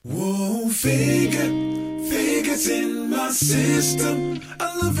Figures in my system.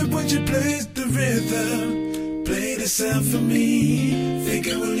 I love it when you play the rhythm. Play the sound for me.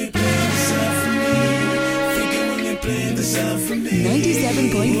 Figure when you play the sound for me. Figure when you play the sound for me.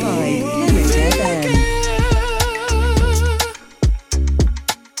 97.5 Planet FM.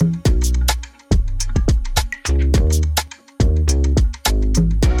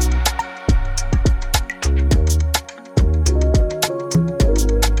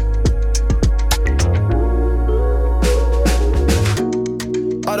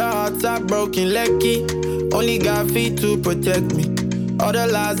 Broken lucky, only got feet to protect me. All the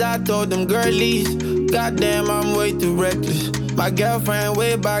lies I told them girlies, goddamn I'm way too reckless. My girlfriend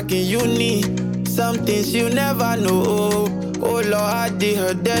way back in uni, something she'll never know. Oh Lord, I did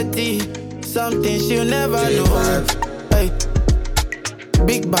her dirty, something she'll never know. Hey,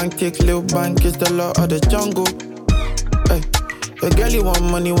 big bank take little bank, it's the law of the jungle. Hey, the girl you want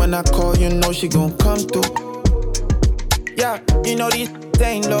money when I call, you know she gon' come through. Yeah, you know these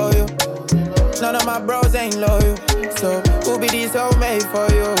ain't loyal. None of my bros ain't loyal. So who be these homemade for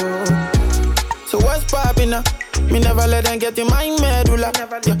you? So what's poppin' now? Me never let them get in my medulla.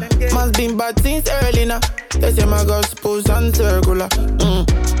 Yeah. Man's been bad since early now. They say my gospel's uncircular.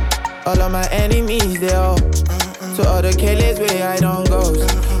 All of my enemies, they all. So all the killers where I don't go.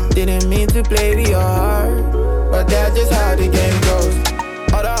 Didn't mean to play with your heart, but that's just how the game goes.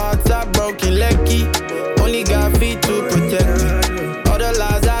 All the hearts are broken, lucky. Only got feet to protect me. All the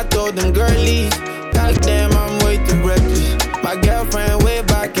lies I told them girlies, goddamn I'm way too reckless. My girlfriend way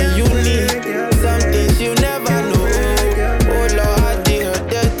back in uni, something she'll never know. Oh Lord, I did her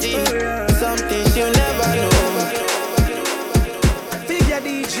dirty, something she'll never know. Figure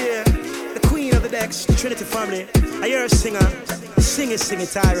DJ, the queen of the decks, the Trinity family. I hear a singer, sing it,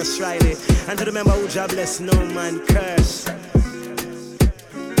 Tyrus Riley. And to the member who job bless, no man curse.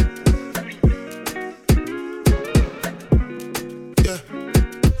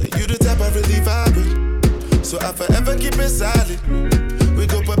 Really vibe with, so I forever keep it solid. We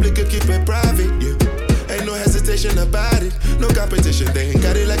go public or keep it private, yeah. Ain't no hesitation about it, no competition, they ain't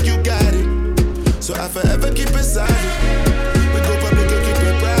got it like you got it. So I forever keep it solid. We go public or keep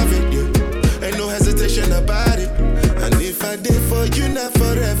it private, yeah. Ain't no hesitation about it. And if I did for you, not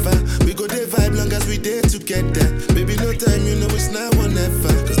forever. We go dey vibe long as we did together. Baby, no time, you know it's not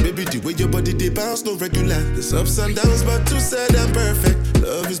whenever. Cause baby, the way your body they bounce, no regular. There's ups and downs, but too sad and perfect.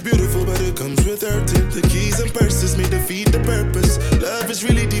 Love is beautiful, but it comes with hurting. The keys and purses may defeat the purpose. Love is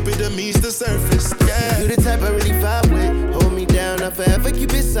really deep, it meets the surface. Yeah. You the type I really vibe with. Hold me down, I forever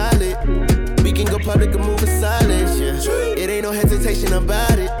keep it solid. We can go public and move in silence, yeah. It ain't no hesitation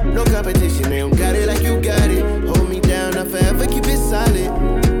about it. No competition, they don't got it like you got it. Hold me down, I forever keep it solid.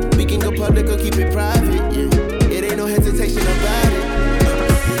 We can go public or keep it private, yeah. It ain't no hesitation about it.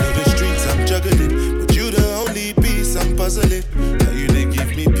 You know the streets I'm juggling, but you the only piece I'm puzzling. Now you they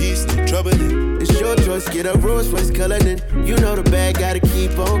give me peace, no troubling. It's your choice, get a Rolls Royce colored in. You know the bag, gotta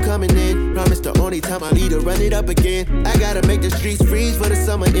keep on coming in. Promise the only time I need to run it up again. I gotta make the streets freeze for the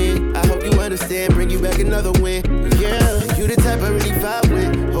summer end. I hope you understand, bring you back another win. Yeah, you the type I really vibe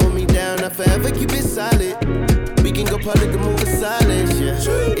with. Hold me down, I forever keep it solid. We can go public and move in silence, yeah.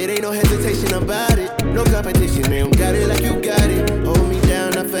 It ain't no hesitation about it. No competition, they don't got it like you got it. Hold me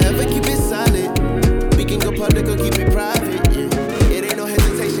down, I forever keep it solid. We can go public or keep it private, yeah. It ain't no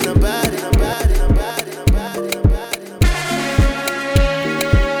hesitation about it, about it, about it, about it, about it, about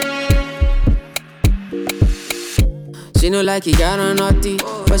it. She no like it, got on naughty,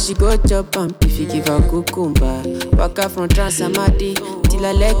 but she go chop and if you give her cucumber. Walk out from Transamadi, till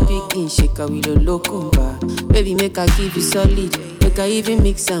I leg begin, shake her with a locumba. Baby, make her give you solid, make her even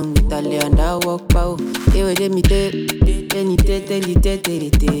mix am with a lay and I walk pow. Hey, wait, let me tell,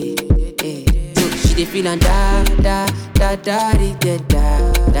 she dey feel and da da da da da da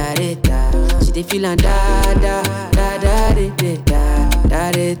da da da. She dey feel and da da da da da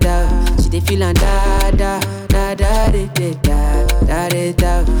da da da. She dey feel and da da da da da da da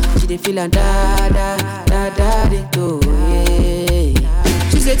da. She dey feel and da da da da da.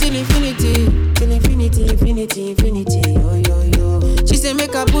 She say till infinity, infinity, infinity. Oh yo yo. She say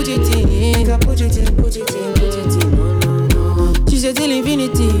make her put it in, make her put it in, put it in, put it in. No no no. She say till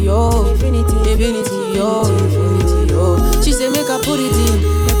infinity, yo, infinity, infinity, yo, infinity, yo. She say make her put it in,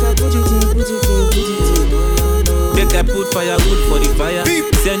 make her put it in, put it in, put it in. Make I put firewood for the fire.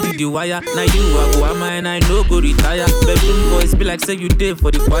 Send you the wire. Now you are go am and I no go retire. Bedroom voice be like say you did for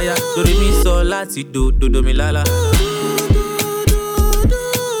the choir. Do re mi so lati do mi lala.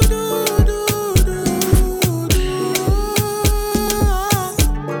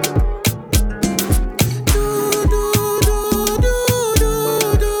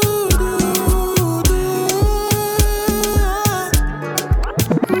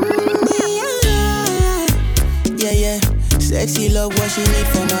 she need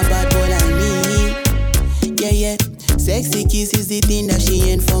from a bad boy like me. Yeah, yeah. Sexy kiss is the thing that she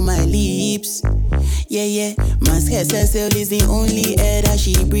ain't for my lips. Yeah, yeah. My herself is the only air that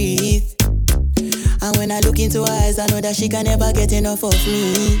she breathes. And when I look into her eyes, I know that she can never get enough of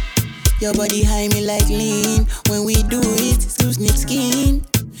me. Your body high me like lean. When we do it, snip snip skin.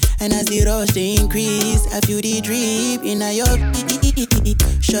 And as the rush they increase, I feel the drip in her your.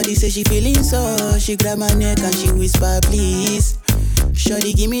 Shorty say she feeling so. She grab my neck and she whisper please.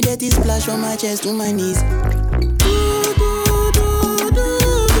 Shorty give me that splash from my chest to my knees.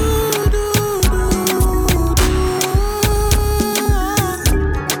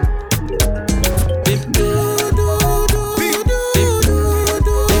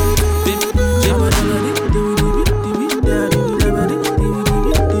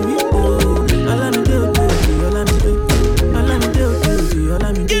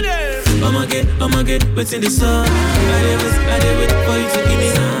 What's in the sun? I did wait for you to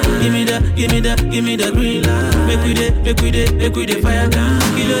give me the green light. Make we dey fire down.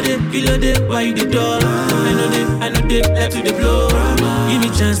 Kilo day, why you the door? I know they left to the blow. Give me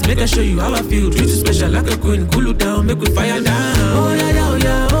chance, make I show you how I feel. Treat you special like a queen, cool you down, make we fire down. Oh yeah, yeah, oh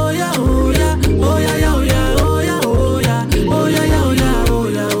yeah, oh yeah, oh yeah, oh yeah, yeah, oh yeah, oh yeah, oh yeah, oh yeah, yeah, oh yeah, oh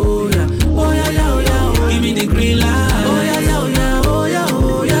yeah, oh yeah, oh yeah, yeah, oh yeah, give me the green light. Oh yeah, yeah, oh yeah, oh yeah,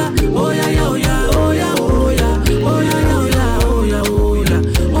 oh yeah, oh yeah, yeah, oh yeah.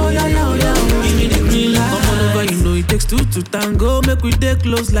 Takes two to tango, make we dey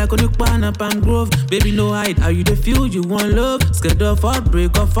close like Onukwana Palm Grove. Baby, no hide, how you dey feel? You want love? Scared of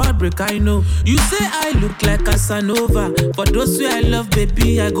heartbreak, I know. You say I look like Casanova. For those who I love,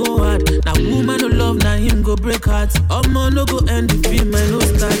 baby, I go hard. Now woman no love, now him go break hearts. Man no go end the film, I no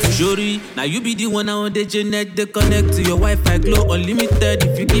start. Jory, now you be the one I want the Janet. They connect to your Wi-Fi, glow unlimited.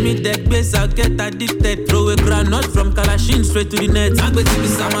 If you give me that base, I'll get addicted. Throw a granite from Kalashin straight to the net. Agbeti bi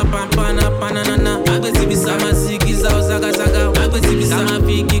sama pampana panana. Agbeti bi sama ziggy. Zaga, magbeti mi sama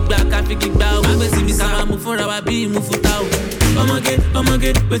fi gigba, kafi gigba. Magbeti mi sama move for our be move for tao. I'ma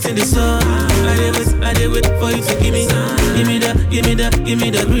get, waiting the sun. I did wait for you to give me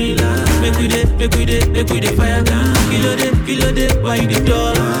the green light. Make we dey fire down. Kilo day, why you the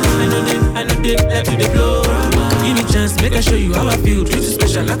door? I know they left to the blow. Give me chance, make I show you how I feel. Treat you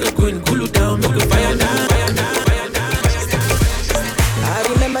special like a queen, cool you down, make we fire down. I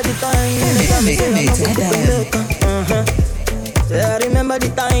remember the time. I remember the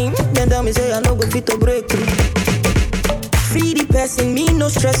time. Then tell me say I no go fit to break through. Free the person, me no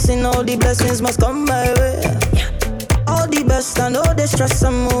stressing. All the blessings must come my way. All the best, I know they stress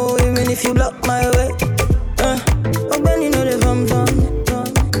some more. Even if you block my way. Oh, when you know they from.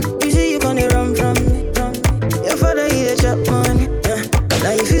 You see you gonna run from me. Your father he a chop money.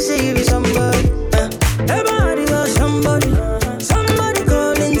 Now if you say you be somebody, everybody was somebody. Somebody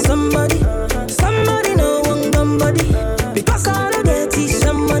calling somebody. Somebody no one somebody. Because all I get is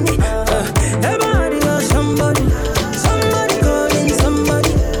some money. Everybody was somebody. Somebody calling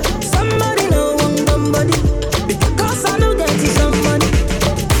somebody. Somebody no one somebody. Because I know that is some money.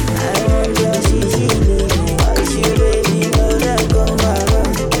 I want your she baby. I she baby know that go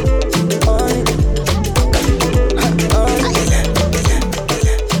on it.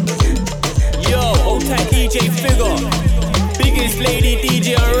 Yo, old type DJ figure. Biggest lady DJ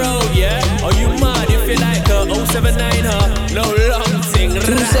on road, yeah? Are you mad if you like her? 079 her, no long thing. 2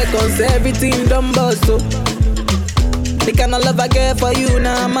 seconds, everything done bust, oh. The kind of love I get for you,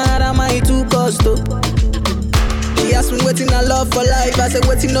 now mad am I too cost, oh. She asked me waiting I love for life, I said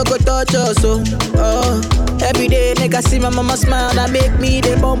waiting no go touch us, oh. Every day, nigga see my mama smile, that make me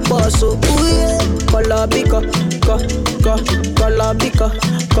the bump us, so ooh yeah. Color biko, color biko,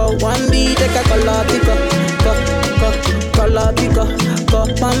 one B take a color biko, color biko,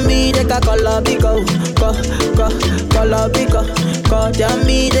 one B take a color biko, color biko,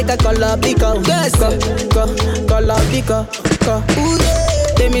 jammy take a color biko, yes, color biko, ooh yeah.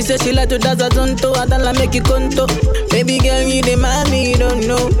 Tell me say she like to dance a zonto, I don't like make you conto. Baby girl, you the mommy, don't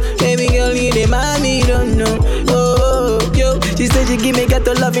know. Baby girl, you the mommy, don't know. Oh, yo, she said she give me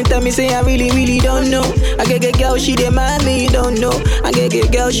ghetto love and tell me say I really don't know. I get girl, she the mommy, don't know. I get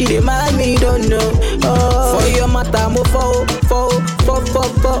girl, she the mommy, don't know. Oh, for your mata, mo fo,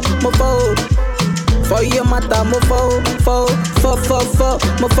 mo fo. For your mata, mo fo,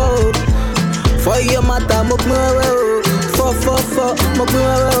 mo fo. For your mata, mo fo. Mo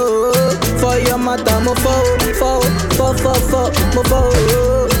for your mata, mo fo, mo fo.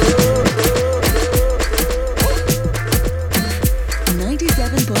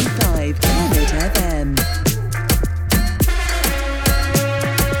 97.5 Planet FM.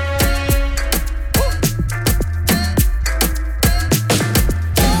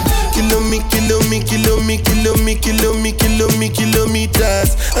 kilometers.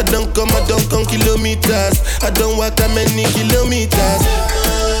 I don't come kilometers. I don't walk that many kilometers.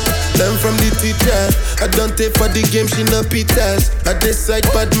 Learn from the teacher. I don't take for the game, she no pitas. I decide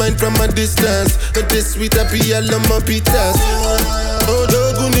bad mind from a distance. But this sweet happy, I love my pitas. Oh,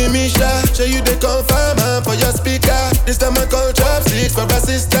 Doguni Misha, show you the confirm for your speaker. This time I call chopsticks for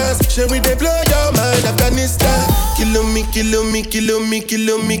assistance. Show we they blow your mind, Afghanistan. Kilometers.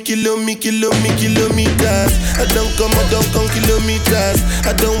 I don't come kilometers.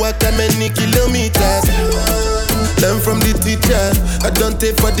 I don't walk that many kilometers. Learn from the teacher. I don't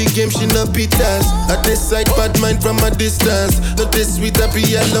take for the game, she no pitas. I decide bad mind from a distance. Not this sweet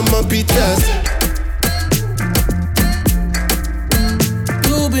happy, I love my pitas.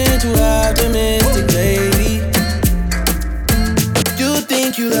 Been too optimistic lately. You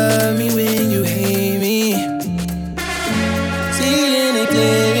think you love me when you hate me. Seeing it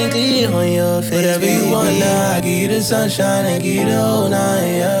clear on your face. Whatever you want now, I give you the sunshine and give you the whole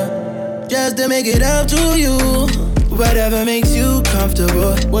night, yeah. Just to make it up to you. Whatever makes you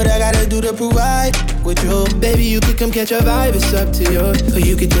comfortable. What I gotta do to provide with you. Baby, you could come catch a vibe, it's up to you. Or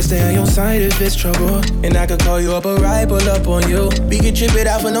you could just stay on your side if it's trouble. And I could call you up a ride, pull up on you. We could trip it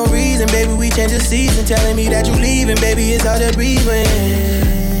out for no reason. Baby, we change the season. Telling me that you leaving. Baby, it's hard to breathe when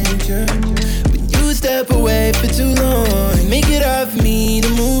you step away for too long. Make it up for me to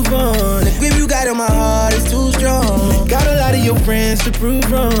move on. The grip you got on my heart is too strong. Got a lot of your friends to prove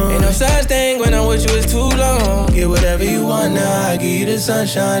wrong. Ain't no such thing when I'm with you, it's too long. Get whatever you want now. I give you the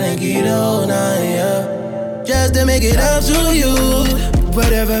sunshine and give you the whole night, yeah. Just to make it up to you.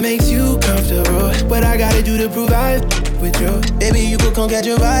 Whatever makes you comfortable. What I gotta do to provide with you. Baby, you could come catch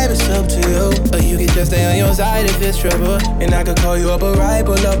a vibe, it's up to you. Or you could just stay on your side if it's trouble. And I could call you up a ride,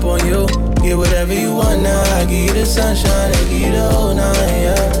 pull up on you. Get whatever you want now. I give you the sunshine and give you the whole night,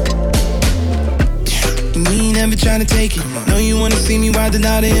 yeah. And you ain't never tryna take it. Know you wanna see me, why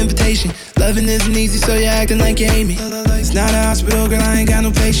deny the invitation? Loving isn't easy, so you're acting like you hate me. It's not a hospital, girl, I ain't got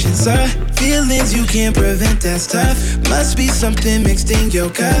no patience, feelings you can't prevent, that's tough. Must be something mixed in your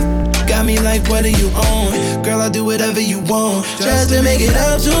cup. Got me like, what do you own? Girl, I'll do whatever you want. Just to make it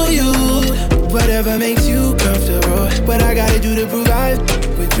up to you. Whatever makes you comfortable. What I gotta do to provide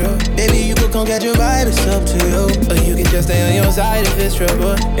with you. Baby, you could come catch a vibe, it's up to you. Or you can just stay on your side if it's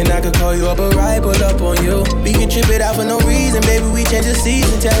trouble. And I could call you up a ride, pull up on you. We can trip it out for no reason. Baby, we change the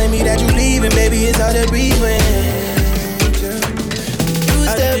season. Telling me that you leaving. Baby, it's hard to breathe when you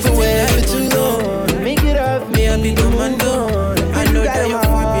step away for too long. Make it up, me, I'll be commando. I know that you're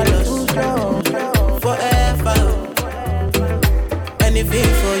fabulous. Forever. Anything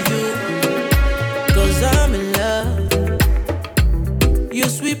for you. Cause I'm in love. You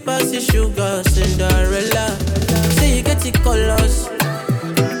sweet as your sugar, Cinderella. Say you get the colors.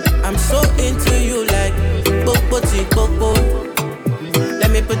 I'm so into you like Popo. Let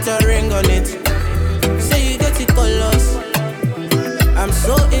me put a ring on it. Say you get the colors. I'm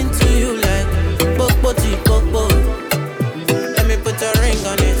so into you like Popo. Let me put a ring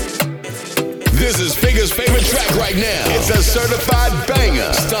on it. This is Figure's favorite track right now. It's a certified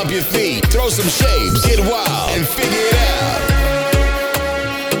banger. Stomp your feet, throw some shapes, get wild, and figure it out.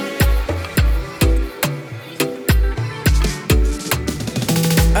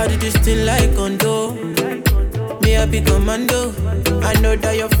 I do this thing like condo. Me a big commando. I know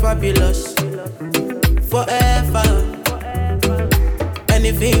that you're fabulous. Forever.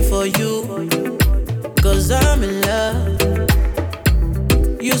 Anything for you. Cause I'm in love.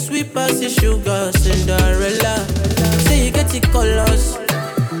 You sweet as your sugar, Cinderella. Say you get the colors.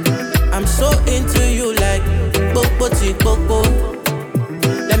 I'm so into you like Popo.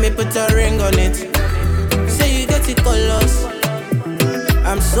 Let me put a ring on it. Say you get the colors.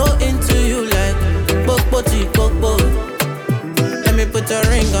 I'm so into you like Popo. Let me put a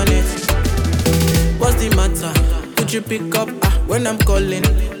ring on it. What's the matter? Could you pick up when I'm calling?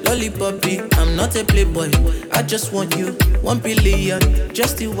 Lollipoppy, I'm not a playboy. I just want you, 1 billion,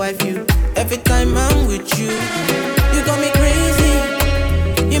 just to wife you. Every time I'm with you, you got me crazy.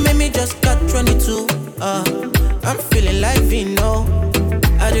 You made me just cut 22. I'm feeling like Vino.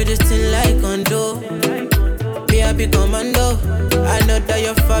 I do this thing like condo. Me a big commando. I know that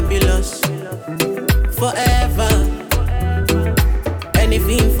you're fabulous. Forever.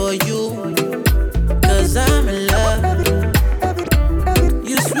 Anything for you. Cause I'm in love.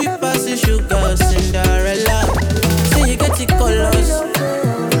 You sweet as sugar, Cinderella. Say you get the colors.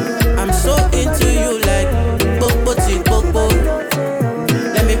 I'm so into you like Popo.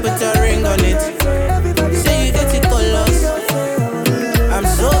 Let me put a ring on it. Say you get the colors. I'm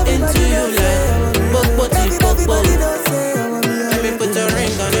so into you like Popo. Let me put a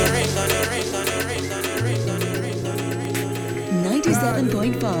ring on it.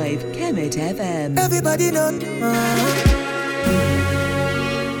 107.5 Kemet FM. Everybody know.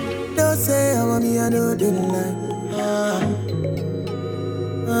 Don't say I want me, I know the line.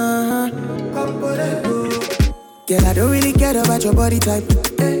 Girl, I don't really care about your body type.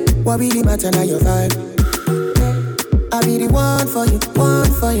 What really matter now your vibe. I be the one for you,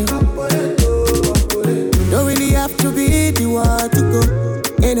 one for you. Don't really have to be the one to go.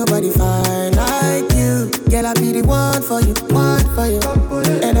 Ain't nobody fine like you. Girl, I be the one for you, one for you.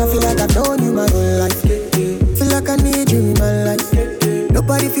 And I feel like I've known you my whole life. Feel like I need you in my life.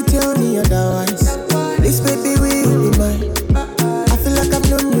 Nobody fit tell me otherwise. This baby will be mine. I feel like I've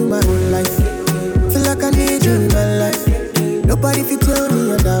known you my whole life. Feel like I need you in my life. Nobody fit tell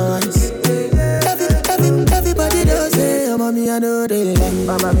me otherwise. Everybody does say, oh, mommy, I know they like.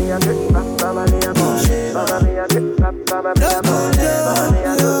 Mama, me, I get back, mama, me, I bullshit. Mama, me, I get back, mama, me, I bullshit. Mama, me,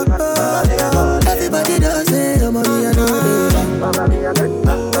 I get back, mama, me, I bullshit. Everybody does say, oh, mommy, I know they like. Mama, me, I get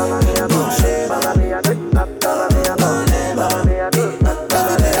back, mama, me, I bullshit. Mama, me, I get back, mama, me, I bullshit. Mama, me, I get back,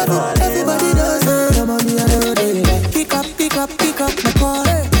 mama, me, I bullshit. Everybody does say, oh, mommy, I know they like. Pick up my call.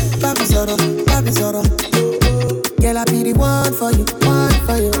 Baby, sorrow. Girl, I be the one for you, one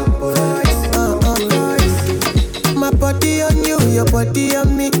for you. My body on you, your body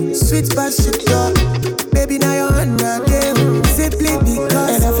on me. Sweet passion talk. Baby, now you're under them. Simply because.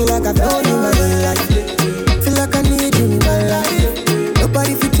 And I feel like I've known you my whole life. Feel like I need you in my life.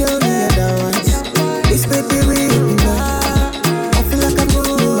 Nobody fit tell me otherwise. This baby will be mine. I feel like I've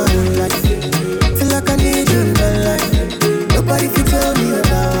known you my whole life. Feel like I need you in my life. Nobody fit tell me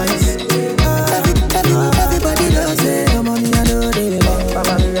otherwise. Everybody knows it. Come on, me, I know they like.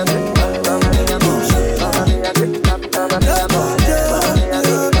 Mama, me, I get back. Mama, me, I bullshit. Mama, me, I get back. Mama, me, I bullshit. Mama, me, I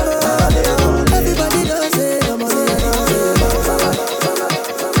get back. Everybody knows it. Come on, me, I know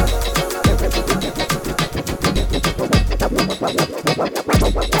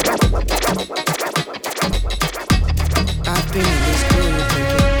I've been in this club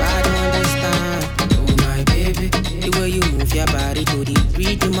thinking I don't understand. Oh my baby, the way you move your body to the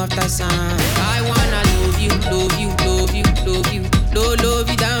rhythm of the song. I wanna love you, love you, love you, love you, love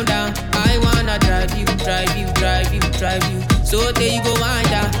you down, down. I wanna drive you, drive you, drive you, drive you. So there you go wind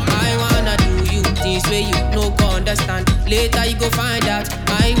down. I wanna do you things where you no go understand. Later you go find out.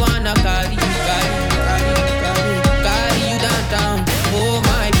 I wanna carry you, carry you, carry you, carry you, carry you down, down. Oh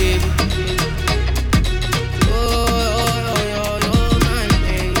my baby.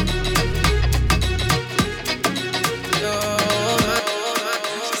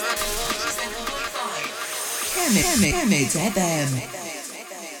 Kemet FM.